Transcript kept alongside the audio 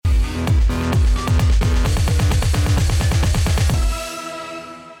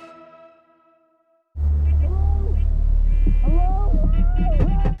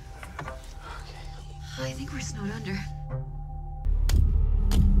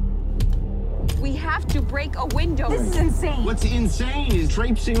have to break a window. This is insane. What's insane is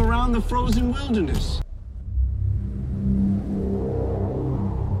traipsing around the frozen wilderness.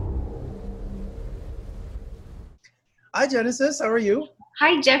 Hi, Genesis. How are you?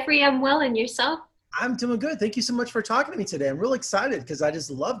 Hi, Jeffrey. I'm well, and yourself? I'm doing good. Thank you so much for talking to me today. I'm real excited because I just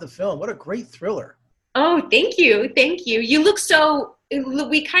love the film. What a great thriller. Oh, thank you. Thank you. You look so,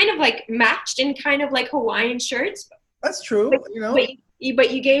 we kind of like matched in kind of like Hawaiian shirts. That's true. But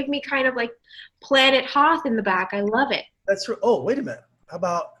you gave me kind of like Planet Hoth in the back. I love it. That's true. Oh, wait a minute. How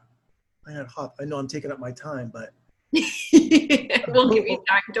about Planet Hoth? I know I'm taking up my time, but. We'll give you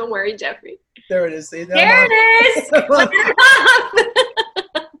time. Don't worry, Jeffrey. There it is. See, there it is. Love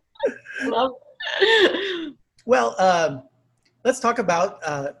it. Well, let's talk about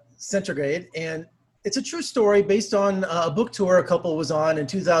Centigrade. And it's a true story based on a book tour a couple was on in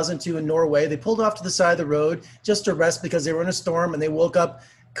 2002 in Norway. They pulled off to the side of the road just to rest because they were in a storm, and they woke up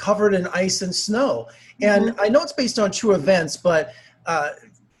covered in ice and snow. And I know it's based on true events, but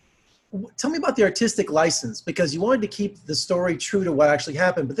tell me about the artistic license, because you wanted to keep the story true to what actually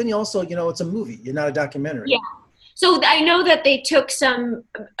happened, but then you also, it's a movie, you're not a documentary. Yeah. So I know that they took some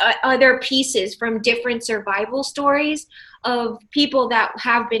other pieces from different survival stories of people that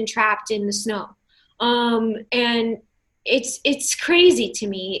have been trapped in the snow. And it's crazy to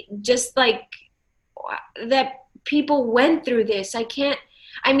me, just like that people went through this. I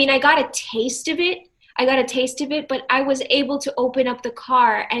got a taste of it. But I was able to open up the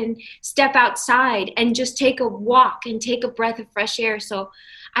car and step outside and just take a walk and take a breath of fresh air. So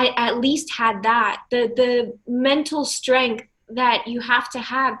I at least had that. The mental strength that you have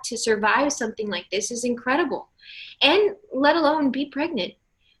to survive something like this is incredible, and let alone be pregnant.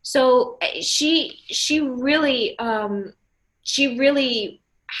 So she really had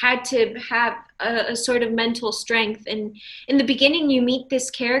to have a sort of mental strength. And in the beginning, you meet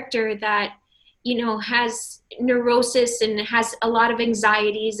this character that has neurosis and has a lot of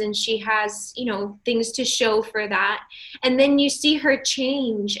anxieties, and she has, things to show for that. And then you see her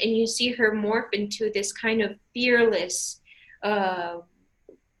change, and you see her morph into this kind of fearless,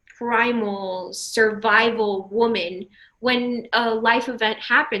 primal survival woman when a life event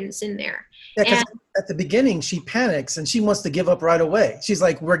happens in there. Yeah, because at the beginning, she panics and she wants to give up right away. She's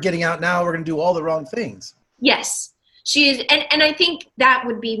like, we're getting out now. We're going to do all the wrong things. Yes. She is, and I think that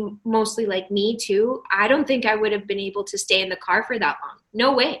would be mostly like me too. I don't think I would have been able to stay in the car for that long.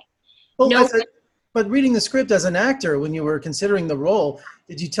 No way. Well, no way. But reading the script as an actor, when you were considering the role,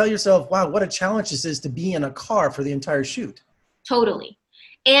 did you tell yourself, wow, what a challenge this is to be in a car for the entire shoot? Totally.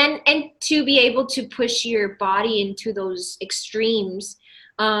 And to be able to push your body into those extremes.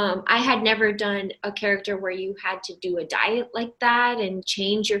 I had never done a character where you had to do a diet like that and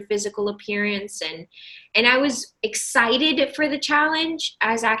change your physical appearance. And I was excited for the challenge.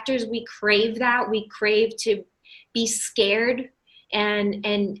 As actors, we crave that. We crave to be scared and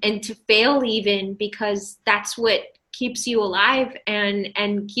to fail even, because that's what keeps you alive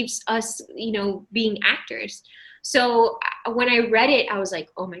and keeps us, being actors. So when I read it, I was like,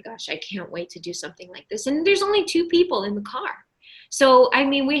 oh my gosh, I can't wait to do something like this. And there's only 2 people in the car. So,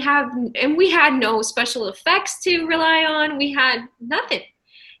 we had no special effects to rely on. We had nothing.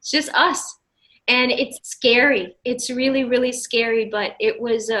 It's just us. And it's scary. It's really, really scary, but it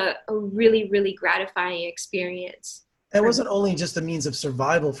was a really, really gratifying experience. It wasn't only just a means of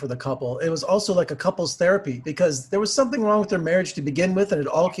survival for the couple. It was also like a couple's therapy, because there was something wrong with their marriage to begin with, and it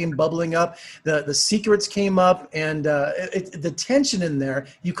all came bubbling up. The secrets came up, and the tension in there,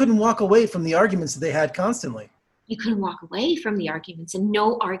 you couldn't walk away from the arguments that they had constantly. You couldn't walk away from the arguments, and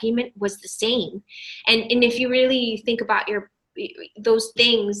no argument was the same. And if you really think about those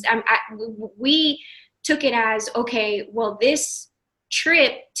things, we took it as, okay, well, this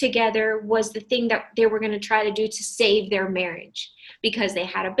trip together was the thing that they were going to try to do to save their marriage, because they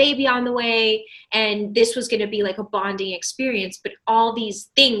had a baby on the way, and this was going to be like a bonding experience. But all these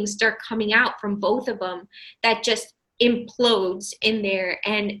things start coming out from both of them that just implodes in there,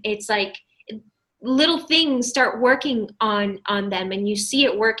 and it's like little things start working on them, and you see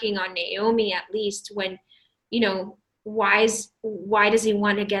it working on Naomi, at least, when, why does he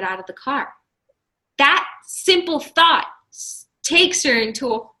want to get out of the car? That simple thought takes her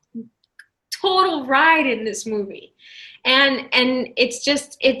into a total ride in this movie. And it's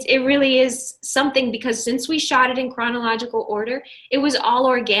just, it really is something, because since we shot it in chronological order, it was all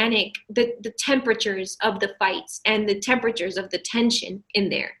organic, the temperatures of the fights and the temperatures of the tension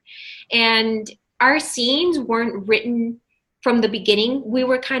in there. And our scenes weren't written from the beginning. We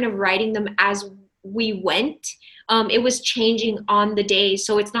were kind of writing them as we went. It was changing on the day.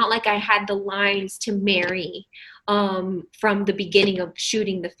 So it's not like I had the lines to marry from the beginning of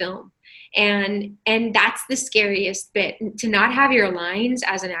shooting the film. And that's the scariest bit. To not have your lines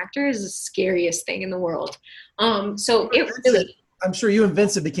as an actor is the scariest thing in the world. So it really, I'm sure you and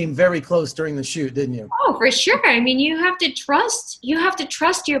Vincent became very close during the shoot, didn't you? oh, for sure. I mean, you have to trust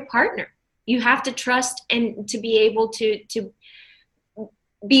your partner. You have to trust and to be able to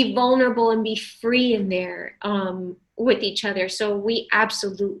be vulnerable and be free in there with each other. So we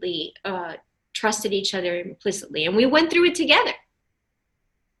absolutely trusted each other implicitly, and we went through it together.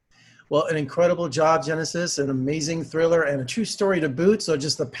 Well, an incredible job, Genesis, an amazing thriller, and a true story to boot. So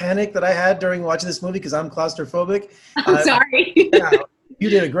just the panic that I had during watching this movie, because I'm claustrophobic. I'm sorry. Yeah, you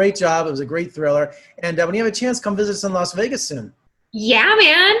did a great job. It was a great thriller. And when you have a chance, come visit us in Las Vegas soon. Yeah,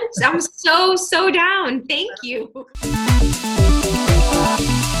 man. I'm so down. Thank you.